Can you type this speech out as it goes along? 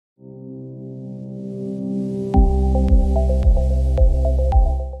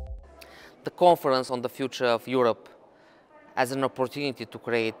Conference on the Future of Europe as an opportunity to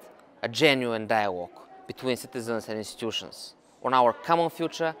create a genuine dialogue between citizens and institutions on our common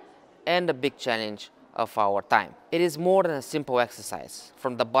future and the big challenge of our time. It is more than a simple exercise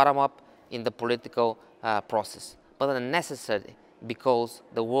from the bottom up in the political process, but a necessary because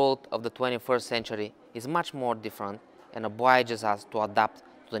the world of the 21st century is much more different and obliges us to adapt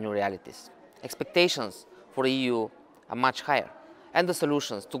to the new realities. Expectations for the EU are much higher, and the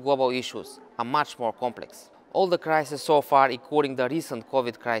solutions to global issues are much more complex. All the crises so far, including the recent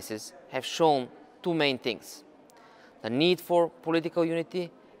COVID crisis, have shown two main things: the need for political unity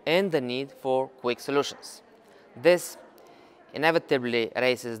and the need for quick solutions. This inevitably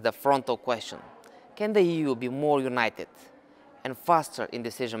raises the frontal question: can the EU be more united and faster in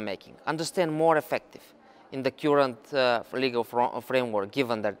decision making, understand more effective in the current legal framework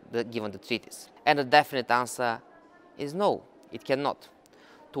given the treaties? And the definite answer is no, it cannot.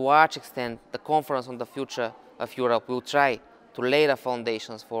 To a large extent, the Conference on the Future of Europe will try to lay the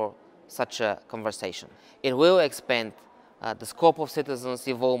foundations for such a conversation. It will expand the scope of citizens'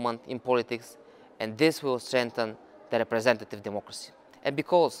 involvement in politics, and this will strengthen the representative democracy. And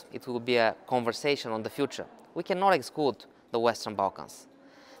because it will be a conversation on the future, we cannot exclude the Western Balkans.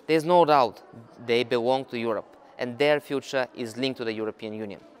 There is no doubt they belong to Europe, and their future is linked to the European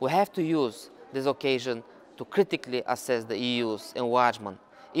Union. We have to use this occasion to critically assess the EU's enlargement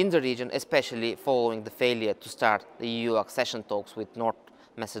in the region, especially following the failure to start the EU accession talks with North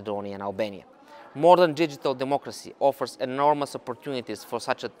Macedonia and Albania. Modern digital democracy offers enormous opportunities for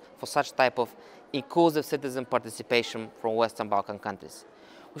such type of inclusive citizen participation from Western Balkan countries.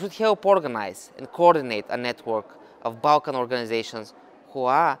 We should help organize and coordinate a network of Balkan organizations who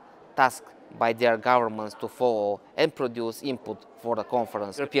are tasked by their governments to follow and produce input for the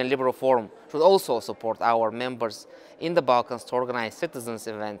conference. The European Liberal Forum should also support our members in the Balkans to organize citizens'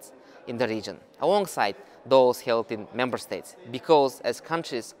 events in the region, alongside those held in member states, because as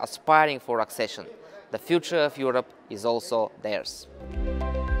countries aspiring for accession, the future of Europe is also theirs.